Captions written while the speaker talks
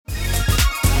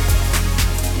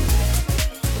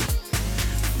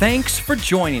Thanks for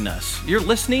joining us. You're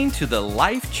listening to the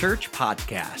Life Church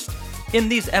Podcast. In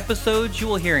these episodes, you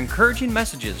will hear encouraging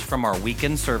messages from our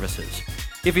weekend services.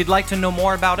 If you'd like to know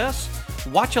more about us,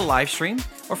 watch a live stream,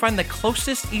 or find the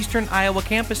closest Eastern Iowa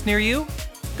campus near you,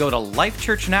 go to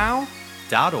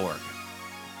lifechurchnow.org.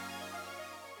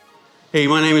 Hey,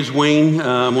 my name is Wayne.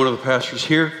 I'm one of the pastors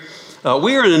here.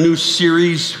 We are in a new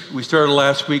series we started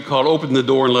last week called Open the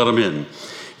Door and Let Them In.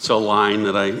 It's a line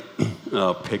that I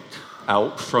picked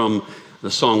out from the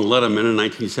song Let 'Em In, a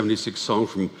 1976 song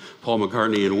from Paul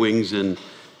McCartney and Wings. And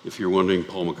if you're wondering,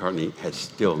 Paul McCartney has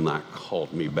still not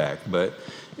called me back. But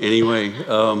anyway,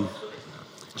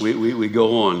 we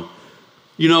go on.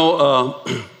 You know,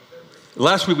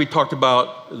 last week we talked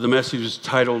about the message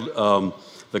titled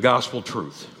The Gospel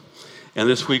Truth. And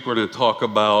this week we're going to talk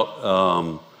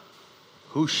about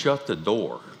who shut the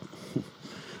door.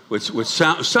 Which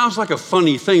sounds like a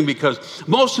funny thing because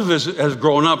most of us has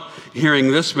grown up hearing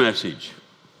this message.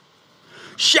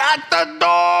 Shut the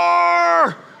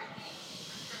door!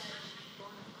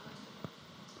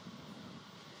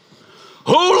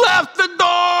 Who left the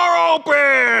door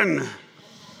open?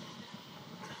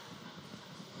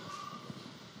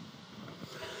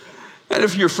 And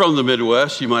if you're from the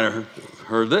Midwest, you might have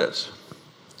heard this.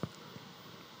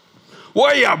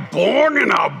 Were you born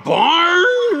in a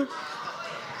barn?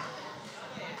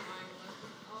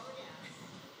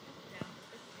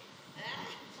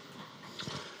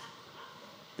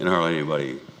 And hardly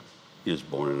anybody is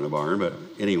born in a barn, but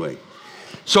anyway.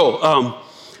 So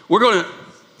we're going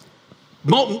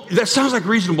to, that sounds like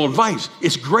reasonable advice.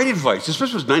 It's great advice,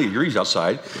 especially when it's 90 degrees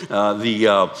outside. The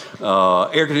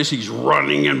air conditioning is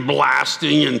running and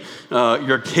blasting, and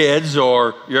your kids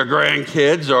or your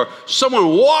grandkids or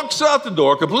someone walks out the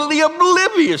door completely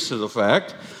oblivious to the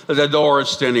fact that the door is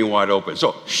standing wide open.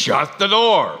 So shut the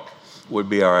door would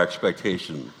be our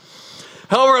expectation.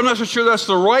 However, I'm not so sure that's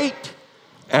the right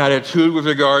attitude with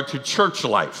regard to church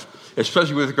life,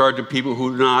 especially with regard to people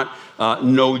who do not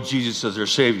know Jesus as their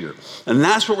Savior. And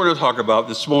that's what we're going to talk about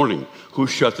this morning, who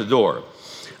shut the door.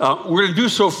 We're going to do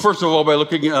so, first of all, by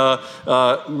looking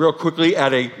real quickly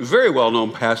at a very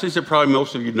well-known passage that probably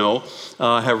most of you know,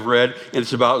 have read, and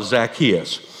it's about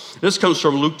Zacchaeus. This comes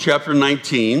from Luke chapter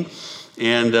 19,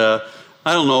 and I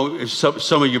don't know, if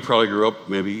some of you probably grew up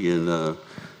maybe in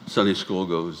Sunday school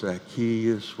goes,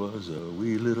 Zacchaeus was a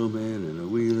wee little man, and a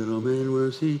wee little man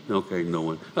was he. Okay, no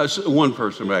one. One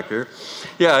person back there.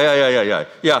 Yeah.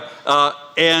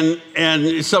 And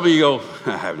some of you go,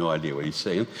 I have no idea what he's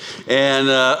saying. And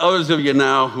others of you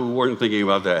now who weren't thinking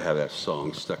about that have that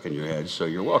song stuck in your head, so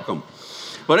you're welcome.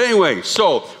 But anyway,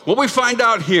 so what we find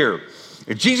out here,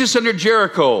 Jesus entered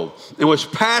Jericho and was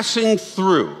passing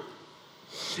through.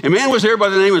 A man was there by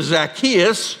the name of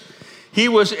Zacchaeus. He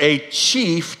was a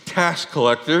chief tax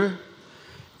collector,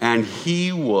 and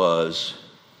he was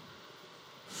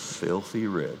filthy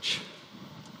rich.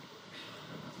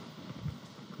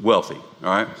 Wealthy,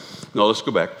 all right? No, let's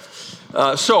go back.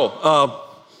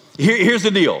 Here's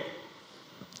the deal.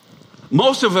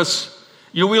 Most of us,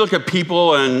 we look at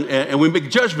people and we make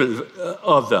judgment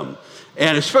of them,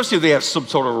 and especially if they have some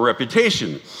sort of a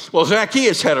reputation. Well,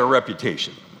 Zacchaeus had a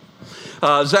reputation.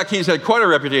 Zacchaeus had quite a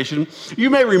reputation. You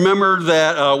may remember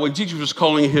that when Jesus was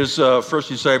calling his first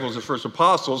disciples, his first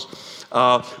apostles,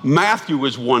 Matthew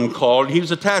was one called. He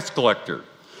was a tax collector.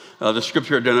 The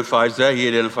scripture identifies that. He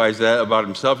identifies that about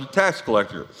himself as a tax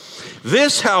collector.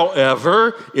 This,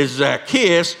 however, is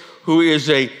Zacchaeus, who is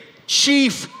a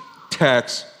chief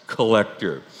tax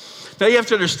collector. Now, you have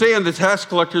to understand the tax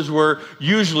collectors were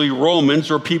usually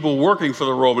Romans or people working for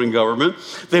the Roman government.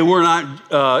 They were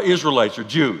not Israelites or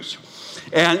Jews.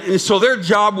 And so their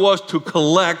job was to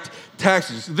collect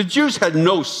taxes. The Jews had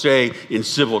no say in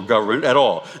civil government at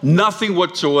all. Nothing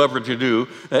whatsoever to do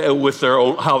with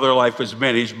how their life was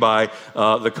managed by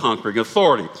the conquering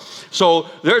authority. So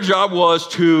their job was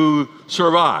to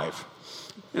survive.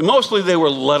 And mostly they were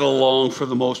led along for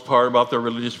the most part about their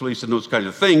religious beliefs and those kinds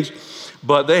of things.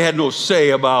 But they had no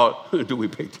say about, do we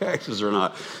pay taxes or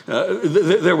not?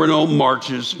 There were no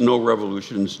marches, no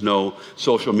revolutions, no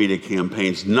social media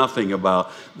campaigns, nothing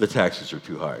about the taxes are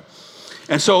too high.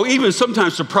 And so even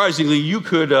sometimes, surprisingly, you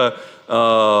could have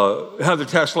the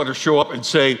tax collector show up and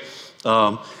say,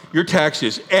 your tax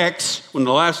is X, when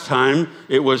the last time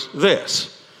it was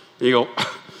this. And you go,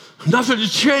 nothing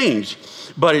has changed.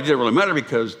 But it didn't really matter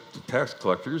because the tax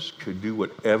collectors could do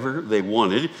whatever they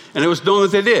wanted, and it was known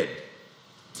that they did.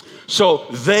 So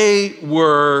they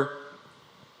were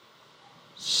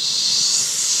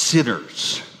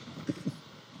sinners.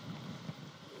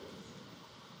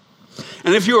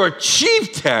 And if you're a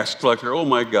chief tax collector, oh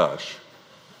my gosh,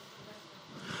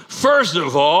 First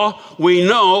of all, we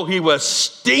know he was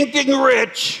stinking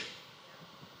rich.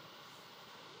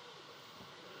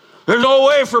 There's no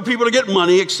way for people to get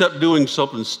money except doing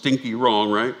something stinky wrong,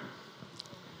 right?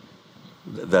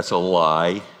 That's a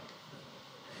lie.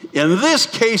 In this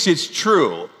case, it's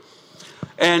true.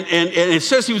 And it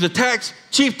says he was a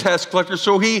chief tax collector,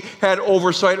 so he had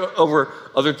oversight over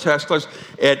other tax collectors,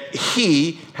 and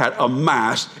he had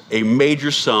amassed a major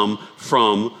sum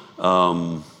from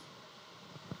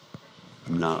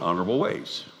not honorable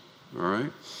ways. All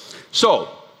right? So,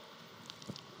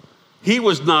 he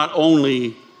was not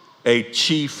only a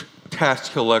chief tax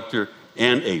collector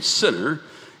and a sinner,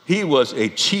 he was a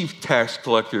chief tax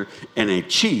collector and a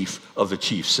chief of the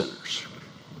chief sinners.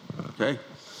 Okay?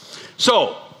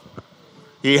 So,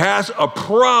 he has a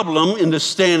problem in the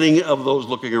standing of those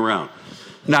looking around.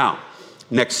 Now,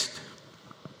 next.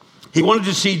 He wanted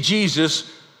to see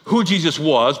Jesus, who Jesus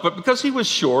was, but because he was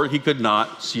short, he could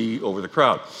not see over the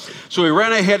crowd. So he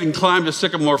ran ahead and climbed a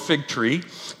sycamore fig tree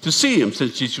to see him,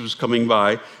 since Jesus was coming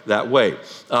by that way.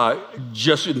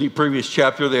 Just in the previous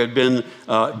chapter, they had been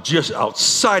just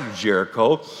outside of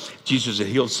Jericho. Jesus had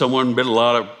healed someone, been a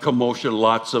lot of commotion,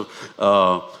 lots of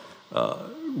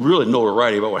really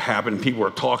notoriety about what happened. People were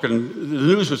talking. The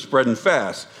news was spreading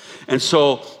fast. And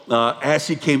so as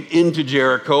he came into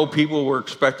Jericho, people were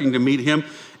expecting to meet him.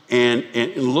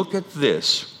 And look at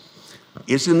this.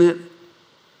 Isn't it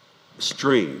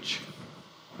strange,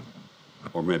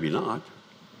 or maybe not,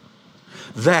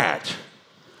 that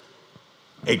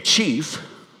a chief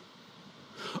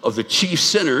of the chief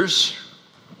sinners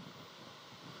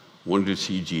wanted to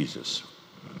see Jesus?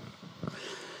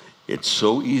 It's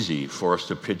so easy for us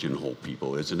to pigeonhole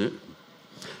people, isn't it?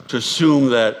 To assume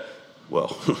that,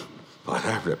 well, by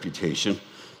that reputation,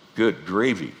 good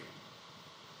gravy.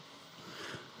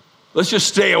 Let's just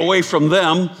stay away from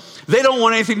them. They don't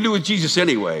want anything to do with Jesus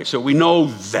anyway, so we know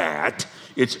that.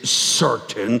 It's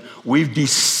certain. We've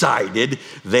decided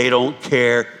they don't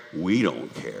care. We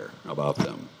don't care about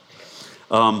them.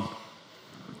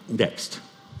 Next.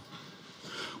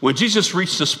 When Jesus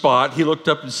reached the spot, he looked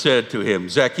up and said to him,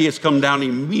 Zacchaeus, come down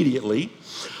immediately.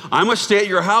 I must stay at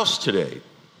your house today.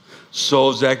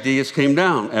 So Zacchaeus came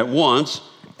down at once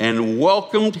and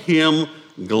welcomed him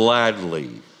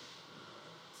gladly.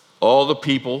 All the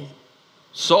people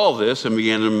saw this and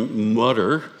began to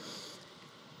mutter,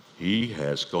 he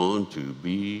has gone to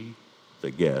be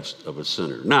the guest of a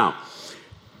sinner. Now,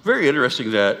 very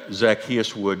interesting that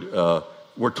Zacchaeus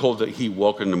we're told that he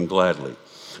welcomed him gladly.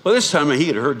 Well, this time he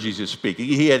had heard Jesus speaking.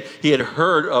 He had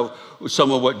heard of some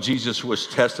of what Jesus was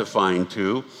testifying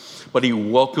to, but he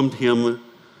welcomed him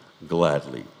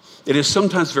gladly. It is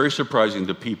sometimes very surprising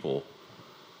to people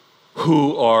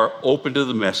who are open to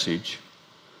the message,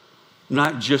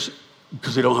 not just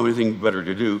because they don't have anything better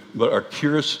to do, but are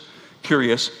curious,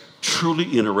 truly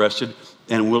interested,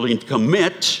 and willing to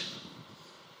commit.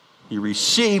 He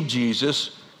received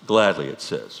Jesus gladly, it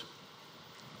says.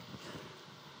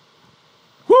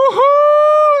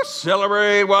 Woohoo!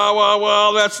 Celebrate,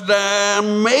 wow, that's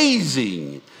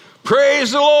amazing.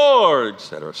 Praise the Lord,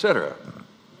 etc., etc.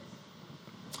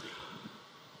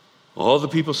 All the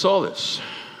people saw this,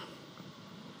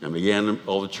 and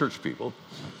all the church people,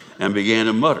 and began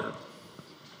to mutter,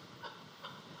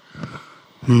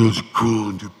 he is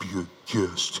going to be a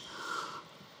guest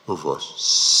of a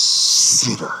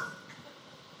sinner.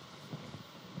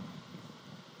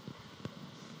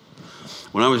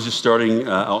 When I was just starting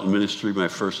out in ministry, my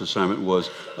first assignment was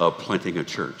planting a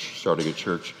church, starting a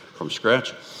church from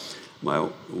scratch. My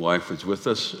wife was with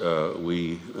us.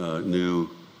 We knew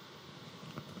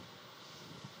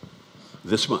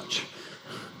this much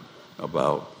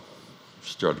about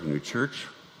starting a new church,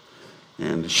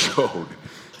 and it showed.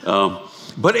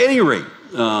 But at any rate,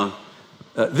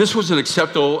 this was an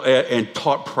acceptable and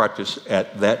taught practice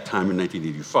at that time in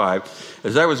 1985.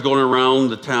 As I was going around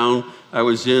the town, I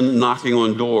was knocking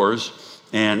on doors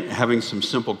and having some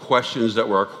simple questions that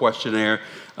were our questionnaire,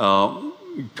 kind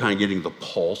of getting the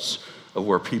pulse of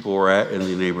where people were at in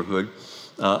the neighborhood.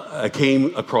 I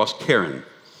came across Karen.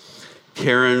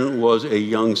 Karen was a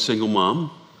young single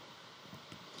mom.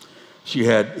 She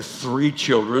had 3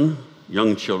 children,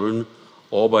 young children,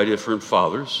 all by different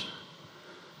fathers.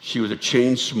 She was a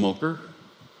chain smoker.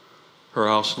 Her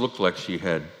house looked like she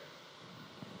had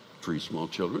 3 small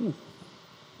children.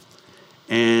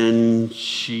 And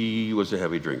she was a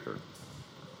heavy drinker.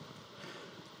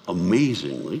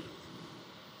 Amazingly,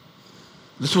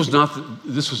 this was not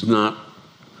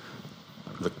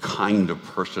the kind of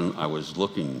person I was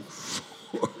looking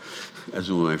for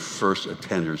as one of my first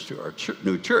attenders to our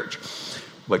new church.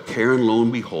 But Karen, lo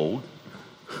and behold,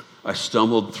 I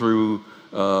stumbled through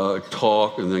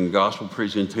talk and then gospel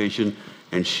presentation,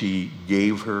 and she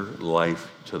gave her life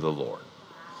to the Lord.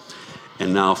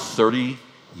 And now 30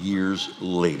 years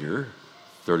later,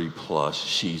 30 plus,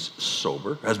 she's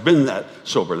sober, has been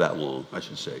sober that long, I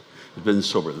should say. Has been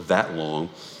sober that long,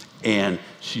 and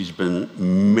she's been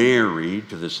married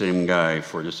to the same guy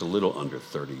for just a little under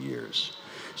 30 years.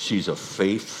 She's a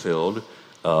faith-filled,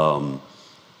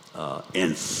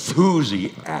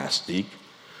 enthusiastic,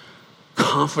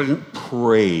 confident,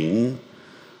 praying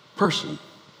person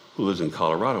who lives in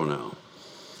Colorado now.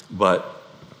 But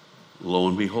lo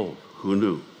and behold, who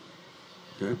knew?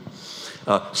 Okay?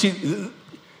 See,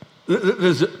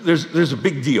 there's a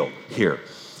big deal here.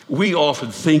 We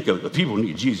often think of the people who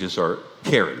need Jesus are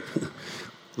caring.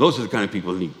 Those are the kind of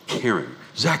people who need caring.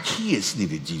 Zacchaeus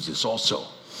needed Jesus also.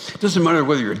 It doesn't matter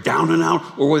whether you're down and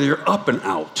out or whether you're up and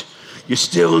out. You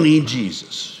still need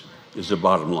Jesus, is the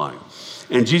bottom line.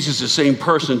 And Jesus is the same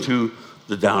person to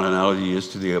the down and out as he is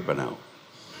to the up and out.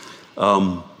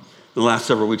 The last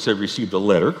several weeks I've received a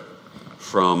letter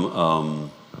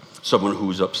from someone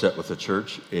who's upset with the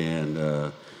church and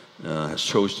has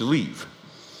chose to leave.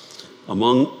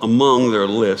 Among their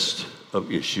list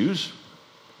of issues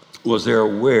was they're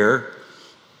aware,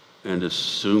 and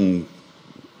assume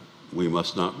we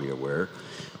must not be aware,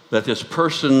 that this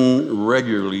person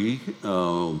regularly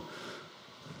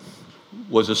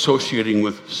was associating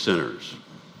with sinners.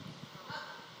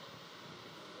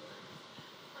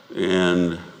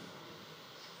 And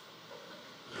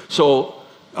so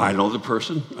I know the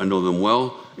person, I know them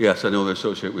well. Yes, I know they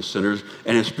associate with sinners.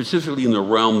 And it's specifically in the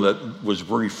realm that was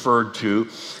referred to,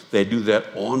 they do that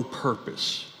on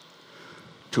purpose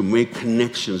to make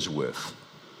connections with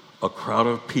a crowd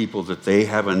of people that they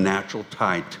have a natural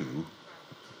tie to.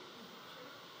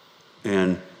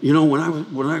 And you know, when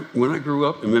I grew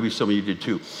up, and maybe some of you did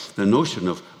too, the notion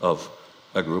of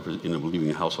I grew up in a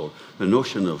believing household, the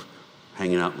notion of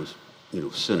hanging out with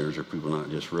sinners or people not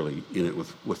just really in it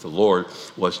with the Lord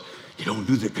was, you don't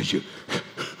do that because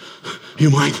you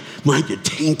might get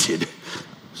tainted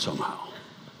somehow.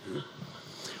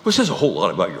 Which says a whole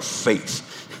lot about your faith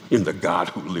in the God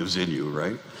who lives in you,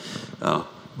 right?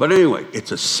 But anyway,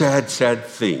 it's a sad, sad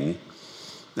thing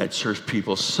that church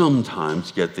people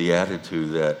sometimes get the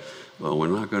attitude that, well, we're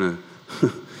not going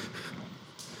to...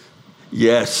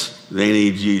 Yes, they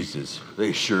need Jesus.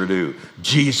 They sure do.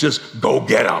 Jesus, go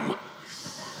get them.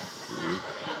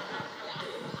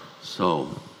 So,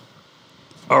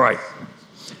 all right.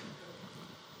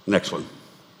 Next one.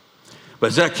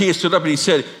 But Zacchaeus stood up and he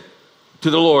said to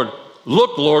the Lord,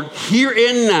 "Look, Lord, here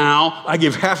and now I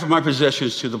give half of my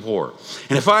possessions to the poor.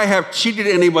 And if I have cheated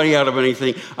anybody out of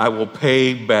anything, I will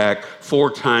pay back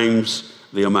 4 times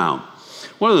the amount."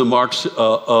 One of the marks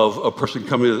of a person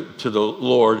coming to the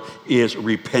Lord is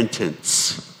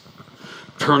repentance.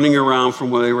 Turning around from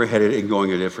where they were headed and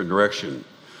going a different direction.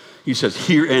 He says,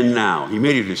 here and now. He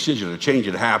made a decision. A change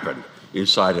had happened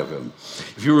inside of him.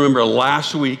 If you remember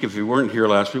last week, if you weren't here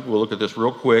last week, we'll look at this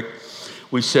real quick.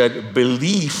 We said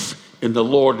belief in the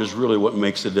Lord is really what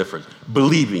makes the difference.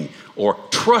 Believing or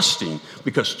trusting,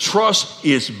 because trust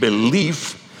is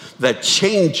belief that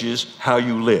changes how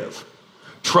you live.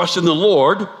 Trust in the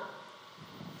Lord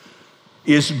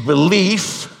is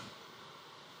belief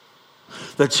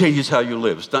that changes how you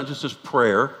live. It's not just this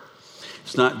prayer.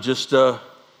 It's not just a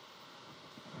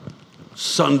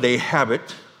Sunday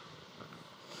habit.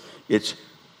 It's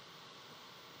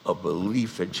a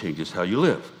belief that changes how you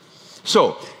live.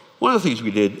 So, one of the things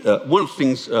we did, one of the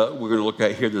things we're going to look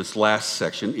at here in this last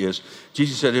section is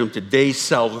Jesus said to him, "Today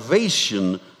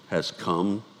salvation has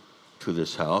come to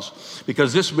this house,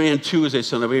 because this man too is a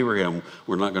son of Abraham."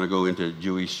 We're not going to go into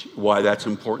why that's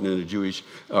important in the Jewish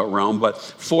realm, but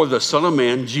for the Son of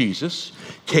Man, Jesus,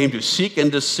 came to seek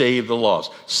and to save the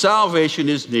lost. Salvation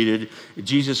is needed.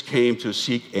 Jesus came to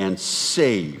seek and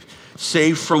save.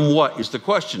 Save from what is the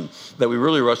question that we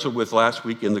really wrestled with last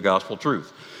week in the gospel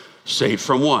truth. Saved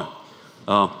from what?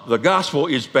 The gospel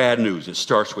is bad news. It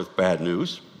starts with bad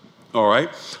news. All right?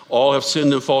 All have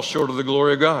sinned and fall short of the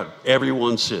glory of God.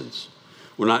 Everyone sins.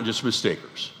 We're not just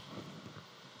mistakers.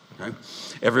 Okay?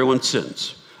 Everyone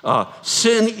sins.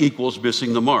 Sin equals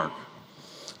missing the mark.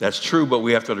 That's true, but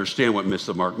we have to understand what miss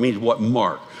the mark means. What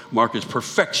mark? Mark is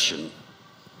perfection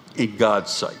in God's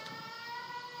sight.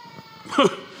 Well,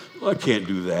 I can't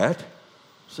do that.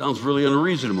 Sounds really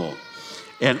unreasonable.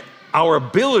 And our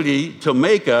ability to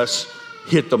make us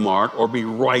hit the mark or be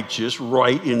righteous,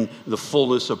 right in the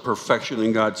fullness of perfection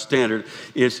in God's standard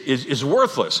is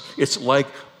worthless. It's like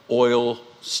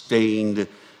oil-stained,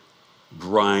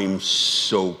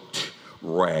 grime-soaked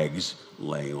rags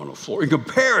laying on the floor in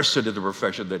comparison to the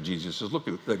perfection that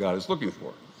that God is looking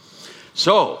for.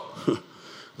 So,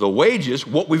 the wages,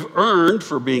 what we've earned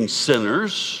for being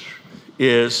sinners,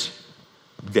 is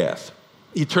death,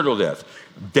 eternal death.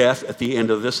 Death at the end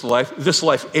of this life. This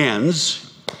life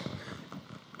ends,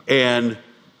 and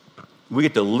we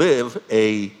get to live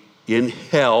in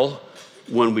hell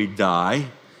when we die.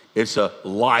 It's a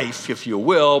life, if you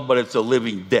will, but it's a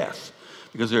living death,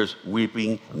 because there's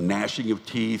weeping, gnashing of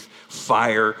teeth,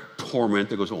 fire, torment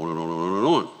that goes on and on and on and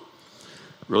on.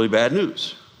 Really bad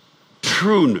news.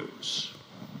 True news.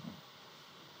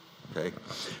 Okay?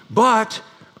 But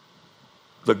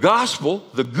the gospel,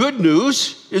 the good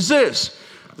news is this.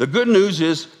 The good news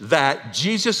is that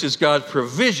Jesus is God's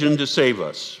provision to save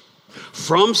us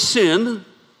from sin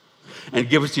and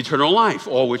give us eternal life,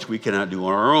 all which we cannot do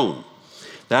on our own.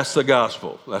 That's the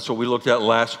gospel. That's what we looked at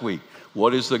last week.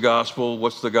 What is the gospel?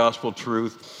 What's the gospel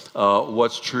truth?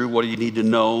 What's true? What do you need to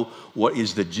know? What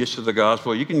is the gist of the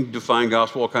gospel? You can define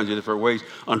gospel all kinds of different ways,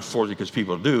 unfortunately, because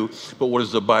people do. But what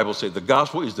does the Bible say? The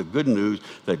gospel is the good news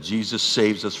that Jesus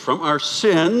saves us from our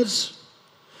sins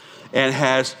and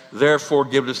has therefore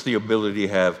given us the ability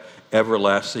to have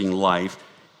everlasting life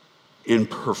in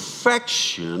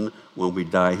perfection. When we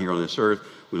die here on this earth,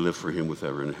 we live for him with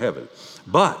ever in heaven.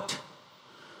 But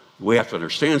we have to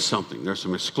understand something. There's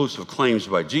some exclusive claims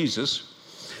by Jesus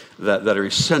that are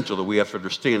essential that we have to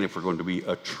understand if we're going to be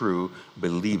a true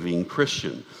believing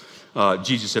Christian.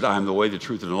 Jesus said, I am the way, the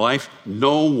truth, and the life.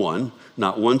 No one,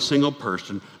 not one single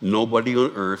person, nobody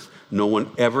on earth, no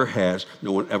one ever has,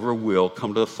 no one ever will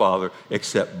come to the Father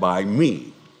except by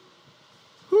me.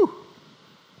 Whew.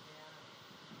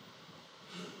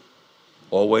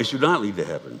 All ways do not lead to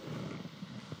heaven.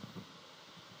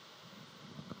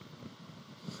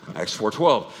 Acts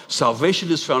 4:12.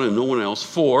 Salvation is found in no one else,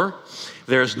 for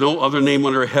there is no other name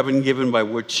under heaven given by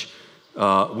which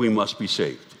we must be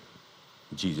saved.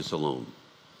 Jesus alone.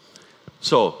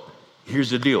 So here's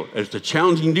the deal. It's a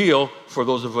challenging deal for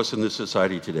those of us in this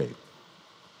society today.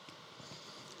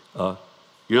 You're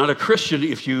not a Christian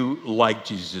if you like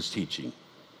Jesus' teaching.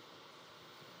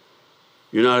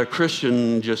 You're not a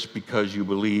Christian just because you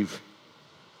believe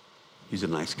he's a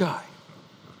nice guy.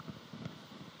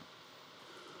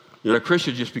 You're not a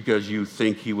Christian just because you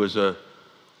think he was a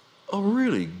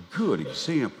really good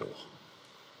example.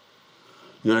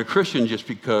 You're not a Christian just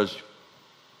because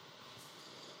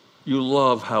you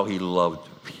love how he loved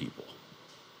people.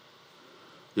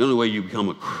 The only way you become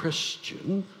a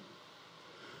Christian,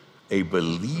 a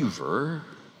believer,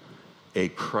 a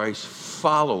Christ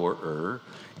follower,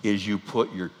 is you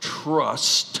put your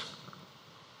trust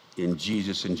in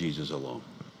Jesus and Jesus alone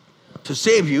to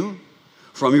save you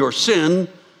from your sin,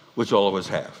 which all of us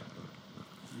have.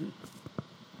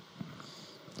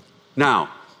 Now,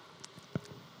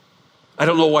 I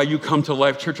don't know why you come to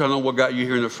Life Church. I don't know what got you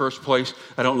here in the first place.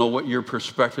 I don't know what your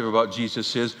perspective about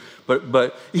Jesus is.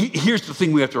 But here's the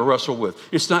thing we have to wrestle with.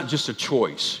 It's not just a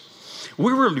choice.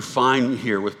 We're really fine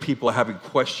here with people having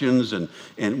questions and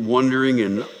wondering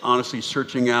and honestly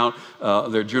searching out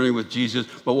their journey with Jesus.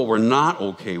 But what we're not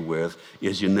okay with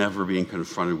is you never being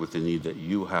confronted with the need that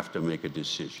you have to make a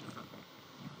decision.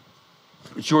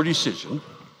 It's your decision,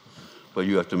 but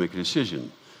you have to make a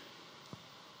decision.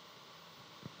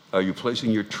 Are you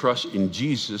placing your trust in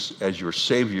Jesus as your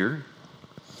Savior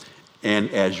and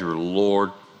as your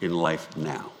Lord in life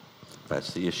now?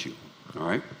 That's the issue, all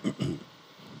right?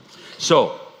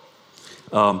 So,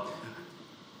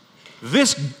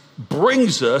 this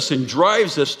brings us and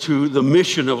drives us to the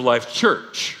mission of Life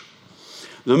Church.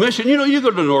 The mission, you go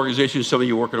to an organization, some of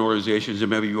you work in organizations, and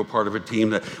maybe you were part of a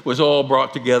team that was all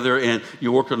brought together, and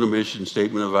you worked on a mission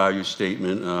statement, a value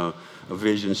statement, a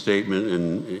vision statement,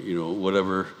 and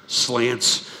whatever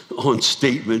slants on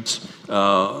statements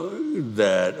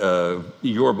that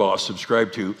your boss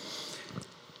subscribed to.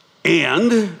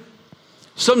 And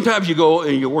sometimes you go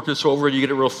and you work this over and you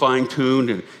get it real fine-tuned,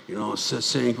 and it's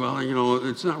saying, well,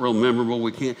 it's not real memorable.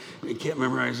 We can't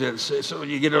memorize that. So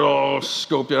you get it all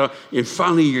scoped out, and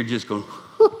finally you're just going,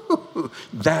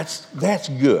 that's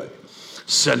good.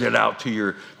 Send it out to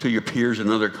your peers in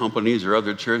other companies or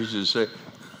other churches and say,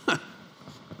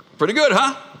 pretty good,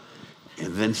 huh?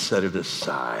 And then set it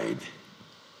aside.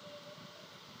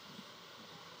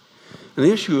 And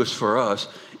the issue is for us,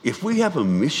 if we have a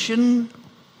mission,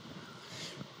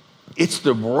 it's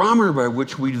the barometer by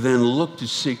which we then look to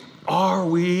see, are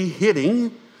we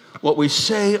hitting what we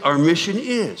say our mission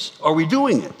is? Are we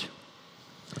doing it?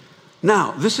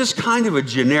 Now, this is kind of a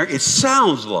generic, it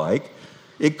sounds like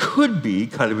it could be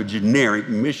kind of a generic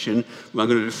mission. I'm going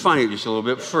to define it just a little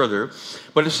bit further.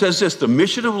 But it says this, the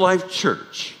mission of Life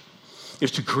Church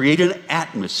is to create an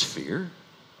atmosphere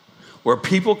where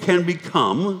people can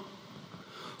become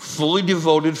fully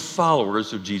devoted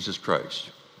followers of Jesus Christ.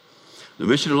 The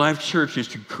mission of Life Church is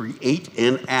to create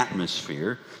an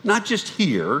atmosphere, not just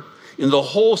here, in the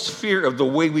whole sphere of the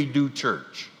way we do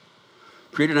church.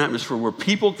 Create an atmosphere where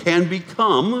people can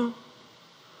become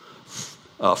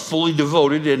fully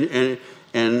devoted,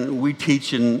 and we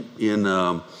teach in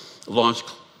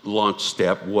launch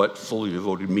step what fully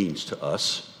devoted means to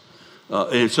us.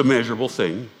 And it's a measurable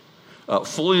thing.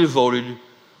 Fully devoted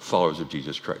followers of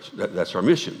Jesus Christ. That's our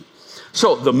mission.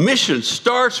 So the mission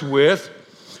starts with,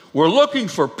 we're looking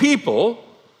for people,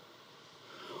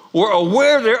 we're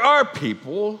aware there are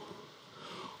people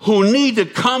who need to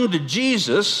come to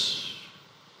Jesus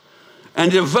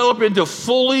and develop into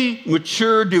fully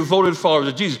mature, devoted followers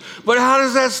of Jesus. But how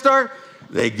does that start?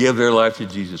 They give their life to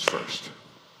Jesus first.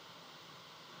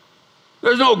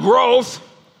 There's no growth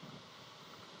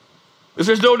if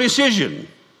there's no decision.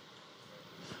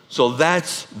 So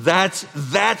that's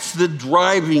the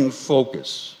driving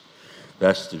focus.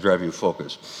 That's the driving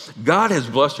focus. God has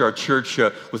blessed our church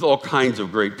with all kinds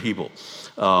of great people.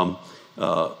 On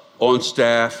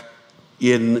staff,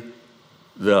 at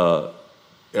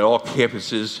all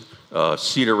campuses,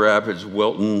 Cedar Rapids,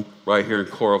 Wilton, right here in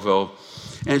Coralville.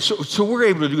 And so we're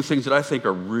able to do things that I think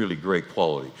are really great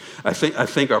quality. I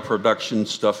think our production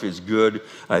stuff is good.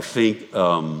 I think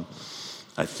the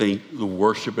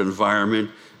worship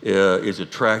environment is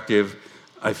attractive.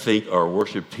 I think our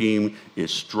worship team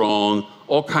is strong.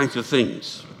 All kinds of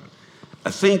things.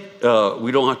 I think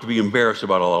we don't have to be embarrassed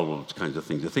about all of those kinds of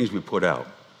things, the things we put out.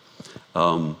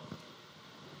 But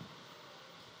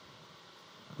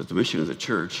the mission of the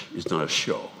church is not a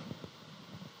show.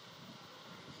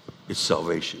 It's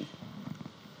salvation.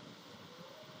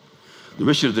 The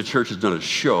mission of the church is not a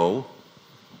show.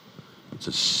 It's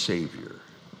a Savior.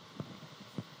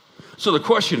 So the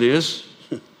question is,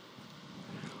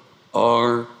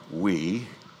 are we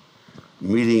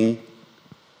meeting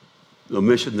the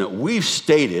mission that we've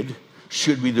stated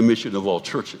should be the mission of all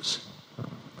churches?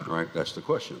 All right, that's the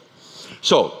question.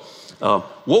 So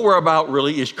what we're about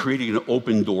really is creating an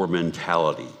open door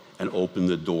mentality, an open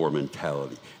the door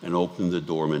mentality, an open the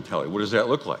door mentality. What does that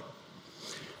look like?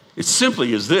 It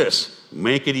simply is this: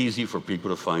 make it easy for people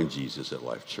to find Jesus at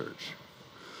Life Church.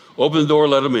 Open the door,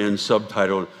 let them in,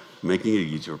 subtitled, making it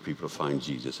easy for people to find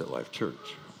Jesus at Life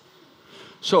Church.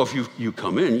 So if you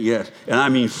come in, yes, and I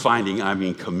mean finding, I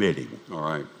mean committing, all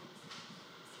right?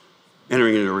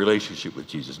 Entering into a relationship with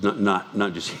Jesus,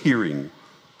 not just hearing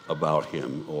about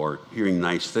him or hearing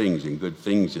nice things and good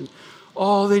things and,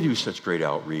 oh, they do such great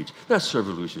outreach. That Serve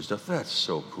Evolution stuff, that's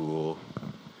so cool.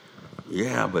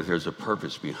 Yeah, but there's a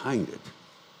purpose behind it,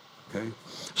 okay?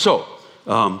 So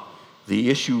the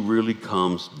issue really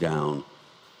comes down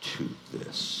to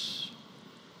this.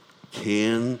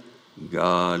 Can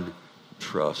God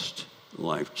trust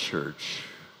Life Church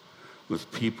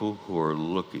with people who are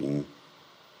looking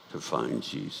to find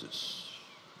Jesus?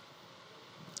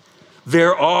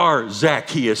 There are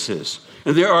Zacchaeuses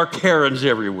and there are Karens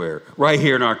everywhere, right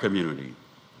here in our community.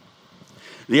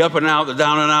 The up and out, the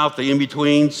down and out, the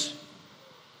in-betweens.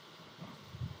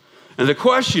 And the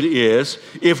question is,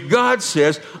 if God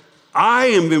says, I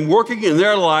have been working in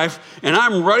their life, and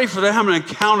I'm ready for them to have an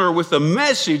encounter with the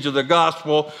message of the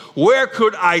gospel, where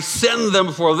could I send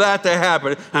them for that to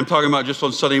happen? I'm talking about just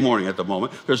on Sunday morning at the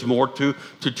moment. There's more to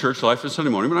church life than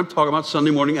Sunday morning, but I'm talking about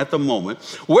Sunday morning at the moment.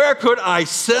 Where could I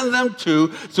send them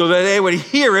to so that they would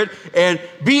hear it and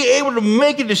be able to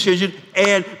make a decision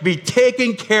and be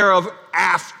taken care of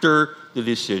after the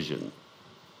decision?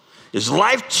 Is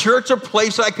Life Church a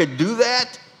place I could do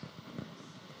that?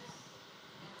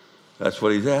 That's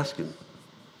what he's asking.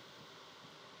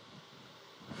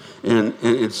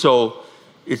 And so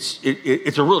it's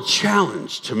a real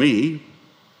challenge to me.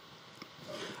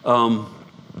 One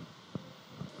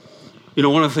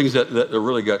of the things that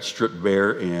really got stripped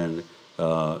bare and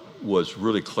was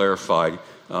really clarified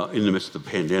in the midst of the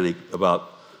pandemic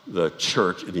about the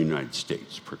church in the United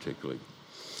States particularly,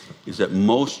 is that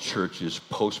most churches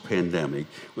post-pandemic,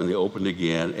 when they opened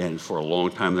again and for a long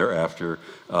time thereafter,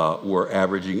 were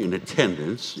averaging in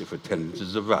attendance, if attendance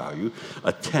is a value,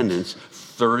 attendance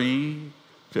 30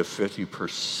 to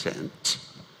 50%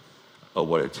 of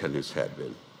what attendance had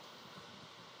been.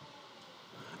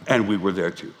 And we were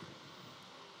there too.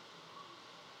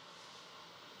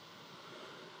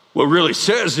 What really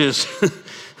says is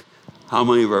how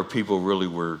many of our people really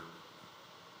were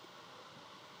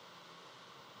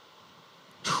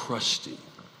trusting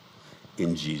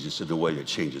in Jesus in a way that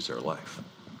changes their life.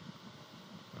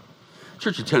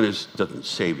 Church attendance doesn't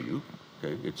save you.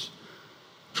 Okay?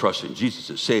 trusting Jesus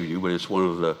to save you, but it's one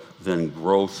of the then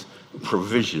growth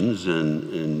provisions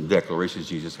and declarations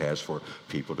Jesus has for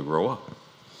people to grow up.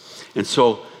 And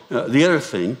so the other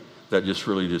thing that just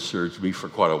really disturbs me for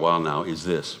quite a while now is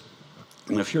this.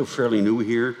 And if you're fairly new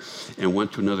here and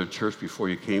went to another church before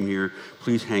you came here,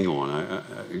 please hang on.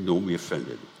 Don't be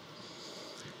offended.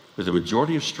 But the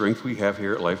majority of strength we have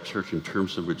here at Life Church in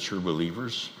terms of mature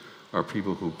believers are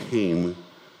people who came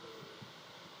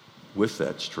with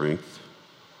that strength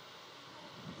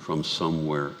from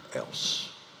somewhere else.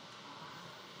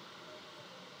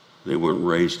 They weren't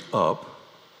raised up,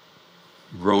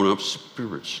 grown up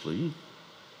spiritually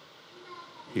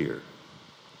here.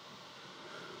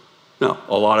 Now,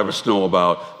 a lot of us know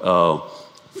about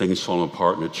things falling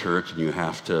apart in the church, and you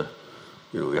have to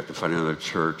find another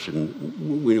church,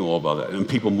 and we know all about that. And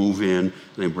people move in, and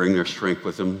they bring their strength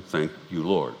with them. Thank you,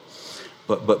 Lord.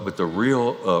 But the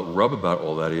real rub about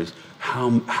all that is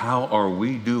how are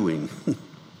we doing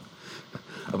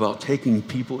about taking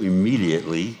people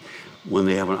immediately when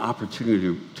they have an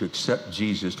opportunity to accept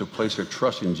Jesus, to place their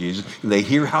trust in Jesus, and they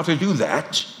hear how to do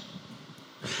that,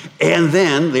 and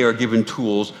then they are given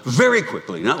tools very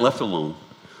quickly, not left alone.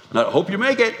 Not, hope you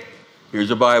make it.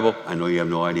 Here's a Bible. I know you have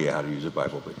no idea how to use a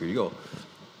Bible, but here you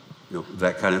go.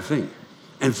 That kind of thing.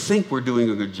 And think we're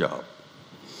doing a good job.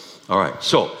 All right,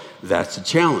 so that's the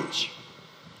challenge.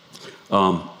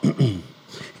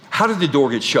 How did the door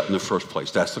get shut in the first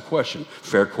place? That's the question.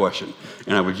 Fair question.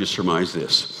 And I would just surmise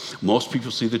this. Most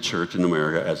people see the church in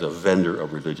America as a vendor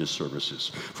of religious services.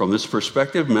 From this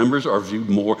perspective, members are viewed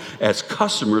more as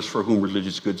customers for whom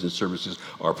religious goods and services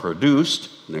are produced.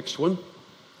 Next one.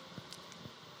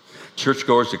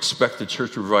 Churchgoers expect the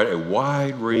church to provide a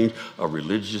wide range of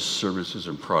religious services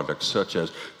and products, such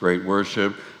as great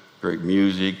worship, great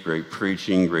music, great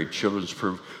preaching, great children's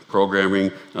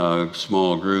programming,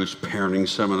 small groups, parenting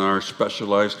seminars,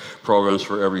 specialized programs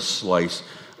for every slice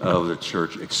of the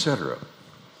church, etc.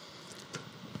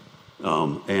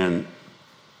 And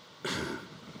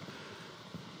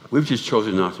we've just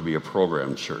chosen not to be a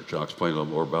program church. I'll explain a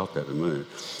little more about that in a minute.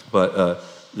 But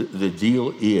the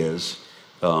deal is,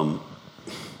 but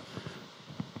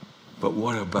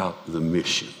what about the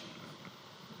mission?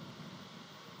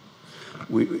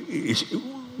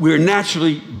 We're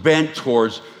naturally bent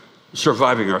towards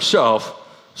surviving ourselves,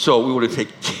 so we want to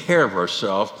take care of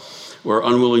ourselves. We're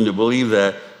unwilling to believe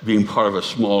that being part of a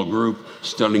small group,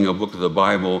 studying a book of the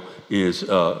Bible is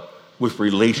with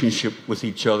relationship with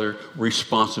each other,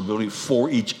 responsibility for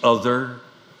each other,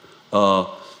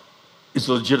 is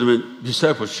a legitimate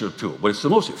discipleship tool, but it's the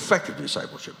most effective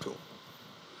discipleship tool.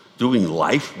 Doing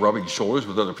life, rubbing shoulders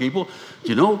with other people.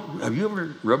 Have you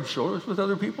ever rubbed shoulders with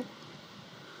other people?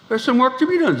 There's some work to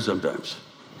be done sometimes.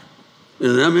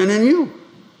 In them and in you.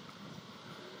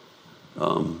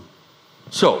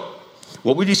 So,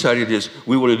 what we decided is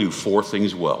we want to do 4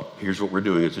 things well. Here's what we're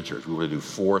doing as a church. We want to do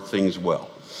 4 things well.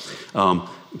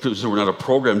 Because we're not a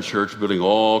program church building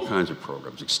all kinds of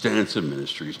programs, extensive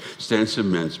ministries, extensive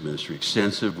men's ministry,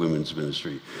 extensive women's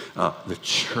ministry. The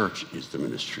church is the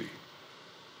ministry.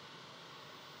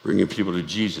 Bringing people to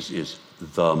Jesus is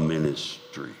the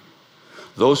ministry.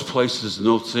 Those places and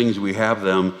those things, we have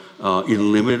them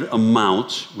in limited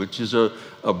amounts, which is a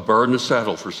burden, a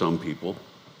saddle for some people.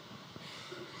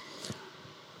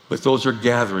 But those are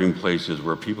gathering places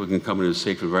where people can come in a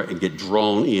safe environment and get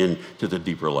drawn in to the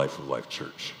deeper life of Life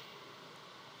Church.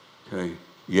 Okay?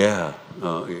 Yeah,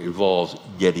 it involves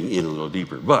getting in a little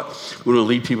deeper. But we want to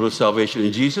lead people to salvation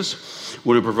in Jesus. We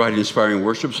want to provide an inspiring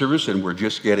worship service, and we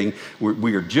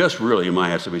are just really, in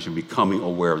my estimation, becoming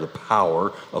aware of the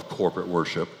power of corporate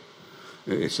worship.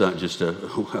 It's not just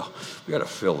we got to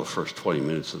fill the first 20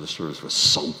 minutes of the service with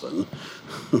something.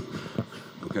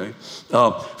 Okay?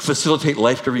 Facilitate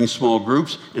life-giving small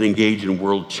groups and engage in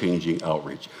world-changing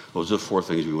outreach. Those are the 4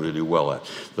 things we want to do well at.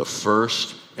 The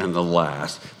first and the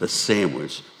last, the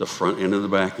sandwich, the front end and the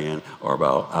back end, are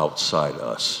about outside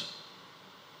us.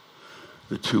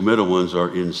 The 2 middle ones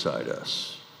are inside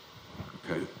us.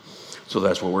 Okay? So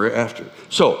that's what we're after.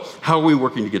 So, how are we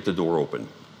working to get the door open?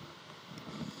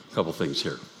 A couple things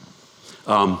here.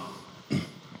 We're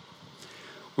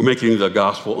making the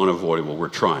gospel unavoidable. We're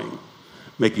trying.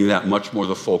 Making that much more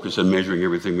the focus and measuring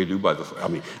everything we do by how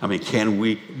many have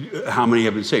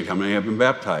been saved? How many have been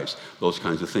baptized? Those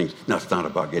kinds of things. Now, it's not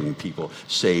about getting people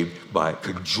saved by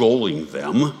cajoling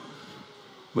them.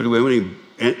 But do we have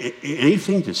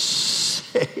anything to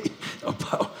say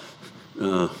about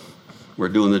we're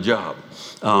doing the job?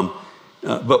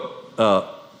 But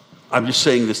I'm just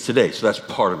saying this today, so that's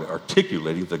part of it,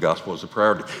 articulating the gospel as a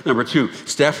priority. Number 2,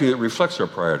 staffing that reflects our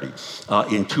priority.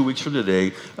 In 2 weeks from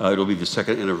today, it'll be the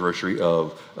 2nd anniversary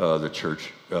of the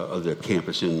church, of the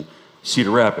campus in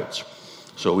Cedar Rapids.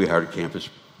 So we hired a campus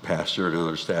pastor and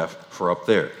another staff for up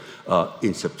there.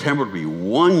 In September, it'll be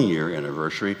 1-year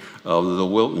anniversary of the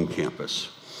Wilton campus.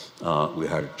 We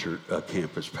hired a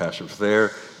campus pastor for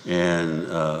there and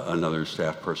another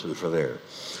staff person for there.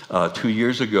 2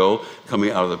 years ago,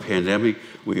 coming out of the pandemic,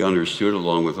 we understood,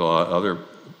 along with a lot of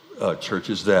other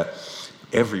churches, that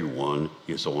everyone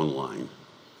is online.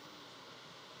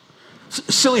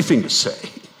 Silly thing to say.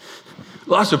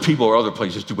 Lots of people or other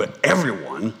places do, but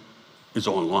everyone is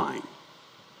online.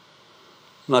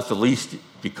 Not the least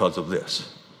because of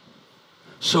this.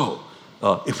 So,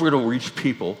 if we're going to reach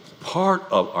people, part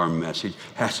of our message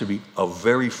has to be a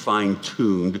very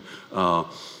fine-tuned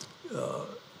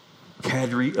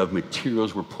cadre of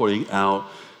materials we're putting out,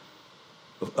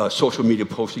 social media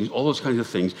postings, all those kinds of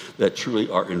things that truly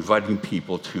are inviting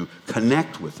people to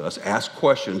connect with us, ask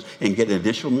questions, and get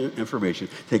additional information,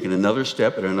 taking another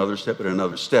step and another step and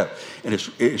another step. And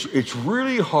it's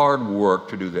really hard work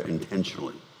to do that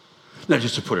intentionally, not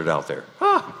just to put it out there.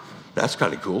 That's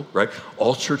kind of cool, right?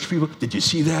 All church people, did you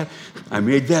see that? I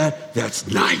made that. That's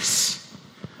nice.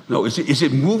 No, is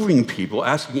it moving people,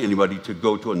 asking anybody to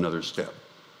go to another step?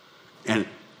 And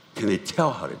can they tell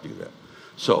how to do that?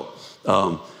 So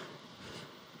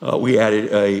we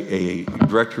added a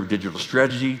director of digital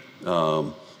strategy,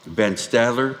 Ben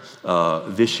Stadler.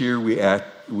 This year we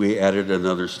added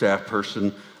another staff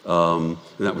person, and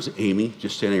that was Amy,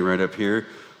 just standing right up here,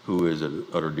 who is an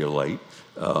utter delight.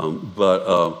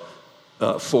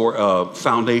 For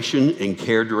foundation and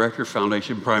care director,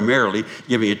 foundation primarily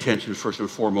giving attention first and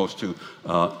foremost to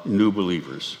new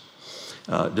believers.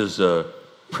 Does a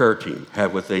prayer team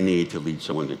have what they need to lead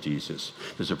someone to Jesus?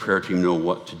 Does the prayer team know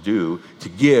what to do to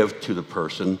give to the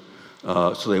person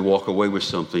so they walk away with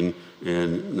something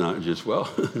and not just, well,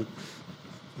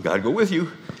 God go with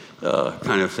you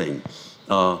kind of thing?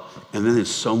 And then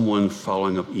there's someone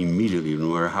following up immediately, no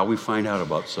matter how we find out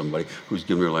about somebody who's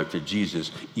given their life to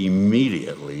Jesus,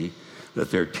 immediately that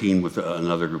they're teamed with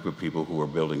another group of people who are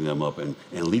building them up and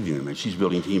leading them. And she's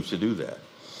building teams to do that.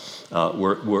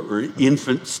 We're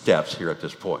infant steps here at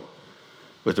this point.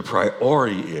 But the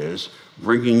priority is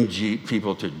bringing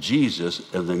people to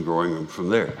Jesus and then growing them from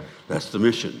there. That's the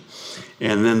mission.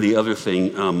 And then the other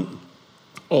thing,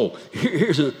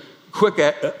 here's a quick,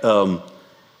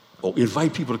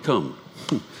 invite people to come.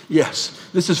 Yes,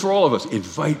 this is for all of us.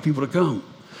 Invite people to come.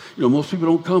 You know, most people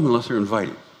don't come unless they're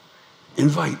invited.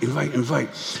 Invite.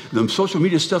 The social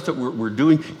media stuff that we're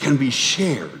doing can be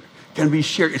shared.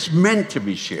 It's meant to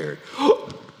be shared.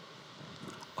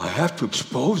 I have to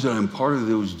expose that I'm part of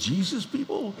those Jesus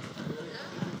people?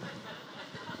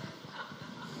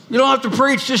 You don't have to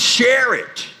preach, just share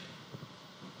it.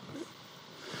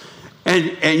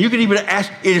 And you can even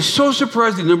ask, it is so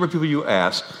surprising the number of people you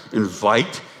ask,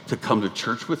 invite to come to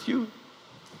church with you.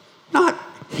 Not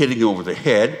hitting over the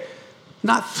head,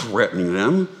 not threatening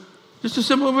them, just a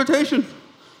simple invitation.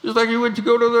 Just like you would to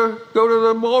go to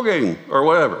the ball game or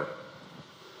whatever.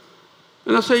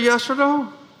 And they'll say yes or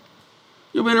no.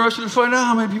 You'll be interested to find out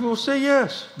how many people will say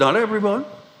yes. Not everyone.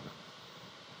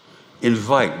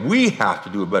 Invite. We have to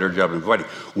do a better job inviting.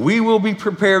 We will be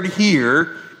prepared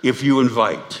here if you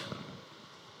invite.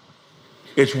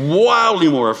 It's wildly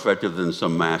more effective than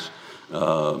some mass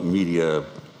media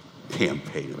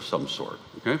campaign of some sort,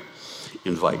 okay?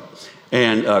 Invite.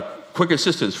 And quick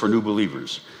assistance for new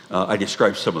believers. I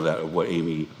described some of that, of what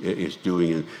Amy is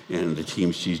doing and the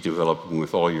team she's developing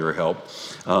with all your help.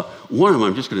 One of them,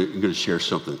 I'm just going to share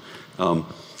something.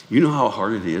 You know how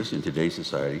hard it is in today's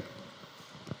society?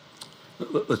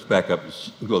 Let's back up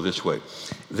and go this way.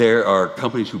 There are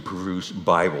companies who produce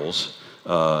Bibles,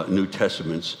 New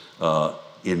Testaments,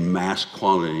 in mass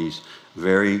quantities,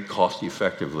 very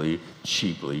cost-effectively,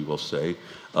 cheaply, we'll say,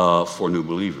 for new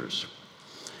believers.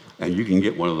 And you can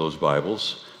get one of those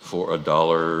Bibles for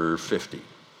 $1.50. You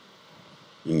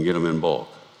can get them in bulk.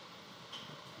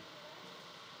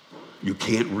 You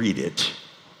can't read it.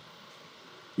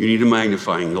 You need a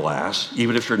magnifying glass,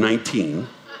 even if you're 19.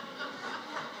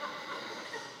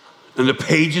 And the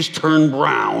pages turn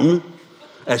brown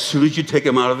as soon as you take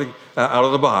them out of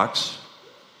the box.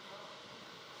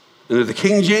 And the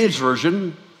King James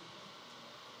Version,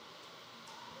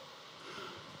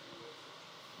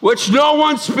 which no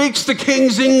one speaks the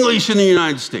King's English in the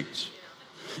United States.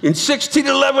 In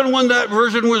 1611, when that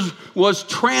version was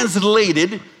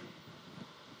translated,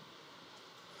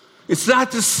 it's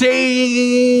not the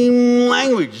same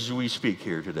language we speak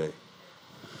here today.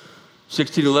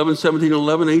 1611,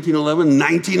 1711, 1811,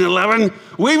 1911.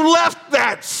 We've left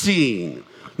that scene.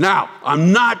 Now,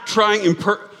 I'm not trying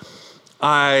to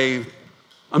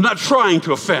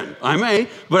offend. I may,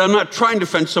 but I'm not trying to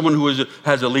offend someone who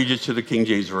has allegiance to the King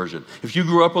James Version. If you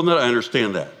grew up on that, I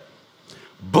understand that.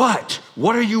 But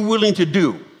what are you willing to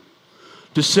do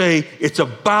to say it's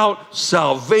about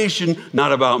salvation,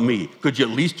 not about me? Could you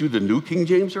at least do the New King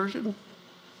James Version?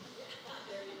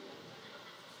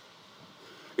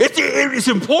 It's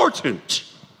important.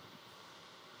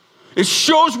 It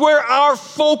shows where our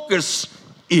focus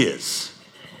is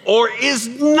or is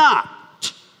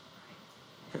not.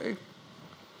 Okay?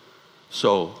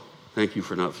 So, thank you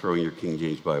for not throwing your King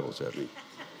James Bibles at me.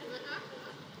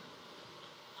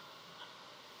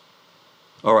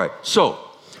 All right, so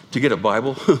to get a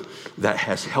Bible that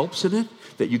has helps in it,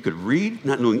 that you could read,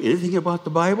 not knowing anything about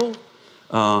the Bible,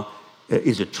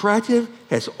 is attractive,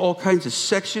 has all kinds of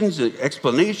sections,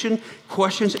 explanation,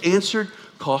 questions answered,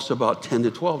 costs about $10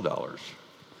 to $12.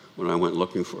 When I went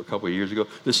looking for a couple of years ago,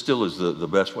 this still is the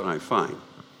best one I find.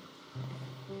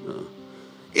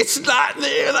 It's not in the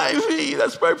NIV,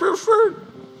 that's my preferred.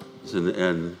 It's in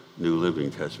the New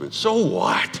Living Testament. So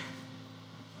what?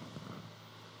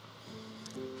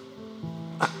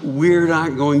 We're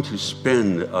not going to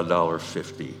spend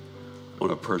 $1.50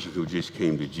 on a person who just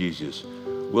came to Jesus.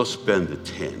 We'll spend the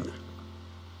 10.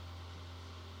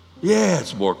 Yeah,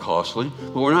 it's more costly,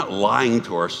 but we're not lying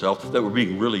to ourselves that we're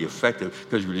being really effective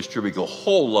because we're distributing a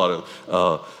whole lot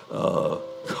of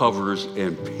covers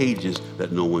and pages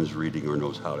that no one's reading or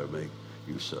knows how to make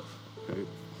use of. Okay?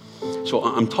 So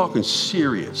I'm talking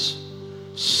serious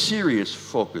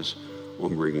focus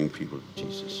on bringing people to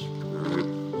Jesus.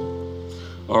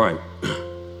 All right. I'm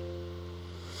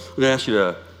going to ask you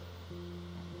to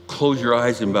close your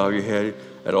eyes and bow your head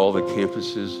at all the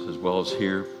campuses as well as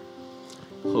here.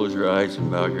 Close your eyes and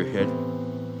bow your head.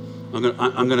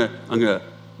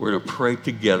 We're gonna pray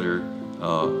together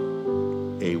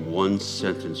a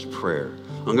one-sentence prayer.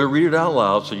 I'm gonna read it out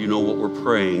loud so you know what we're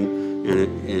praying,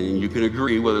 and you can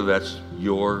agree whether that's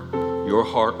your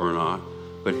heart or not.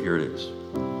 But here it is.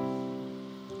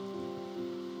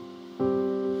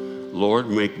 Lord,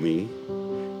 make me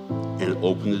an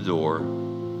open the door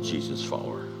Jesus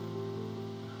follower.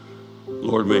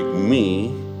 Lord, make me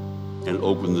an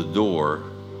open the door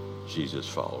Jesus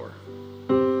follower.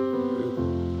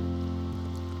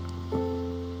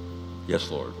 Yes,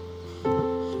 Lord.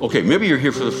 Okay, maybe you're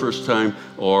here for the first time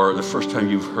or the first time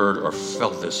you've heard or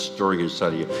felt this stirring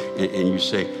inside of you, and you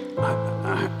say,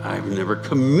 I've never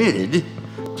committed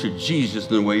to Jesus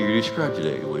in the way you described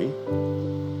today, Wayne.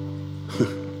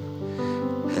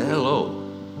 Hello.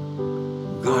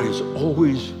 God is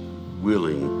always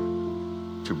willing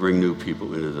to bring new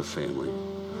people into the family.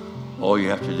 All you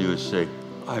have to do is say,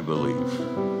 I believe.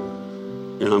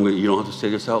 And you don't have to say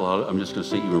this out loud. I'm just going to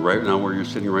say, even right now where you're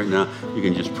sitting right now, you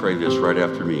can just pray this right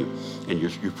after me. And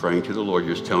you're praying to the Lord.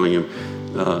 You're just telling him,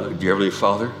 Dear Heavenly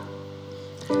Father,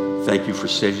 thank you for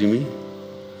saving me.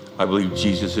 I believe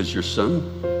Jesus is your son.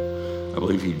 I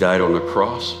believe he died on the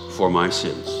cross for my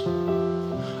sins.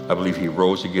 I believe he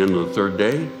rose again on the third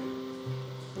day.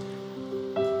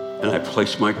 And I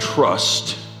place my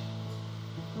trust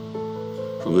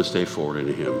from this day forward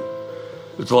into him.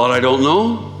 There's a lot I don't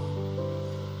know,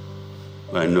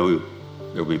 but I know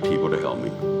there'll be people to help me.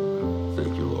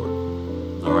 Thank you, Lord.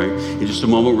 All right, in just a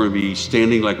moment, we're going to be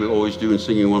standing like we always do and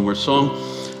singing one more song.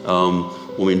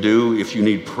 When we do, if you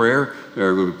need prayer, there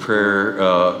are going to be prayer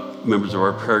members of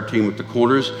our prayer team at the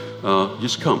corners.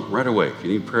 Just come right away. If you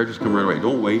need prayer, just come right away.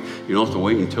 Don't wait. You don't have to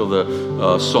wait until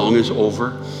the song is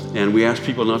over. And we ask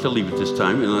people not to leave at this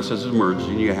time unless it's an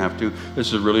emergency and you have to. This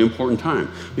is a really important time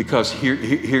because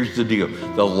here's the deal.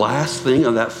 The last thing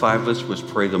on that 5 list was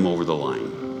pray them over the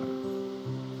line.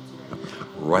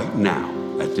 Right now,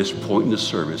 at this point in the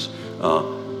service,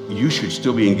 you should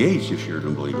still be engaged if you're an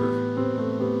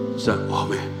unbeliever. It's not, oh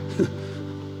man,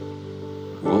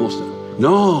 we're almost done.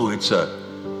 No, it's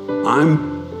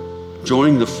I'm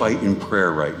joining the fight in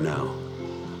prayer right now.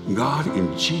 God,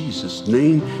 in Jesus'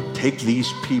 name, take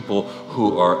these people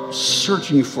who are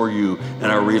searching for you and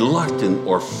are reluctant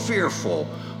or fearful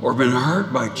or been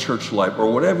hurt by church life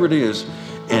or whatever it is,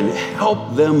 and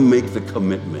help them make the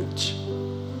commitment.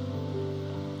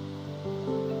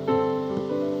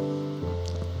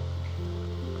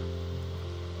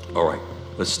 All right,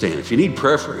 let's stand. If you need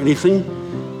prayer for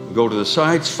anything, go to the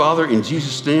sides. Father, in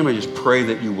Jesus' name, I just pray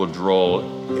that you will draw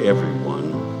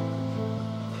everyone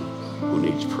who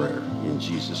needs prayer. In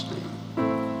Jesus' name.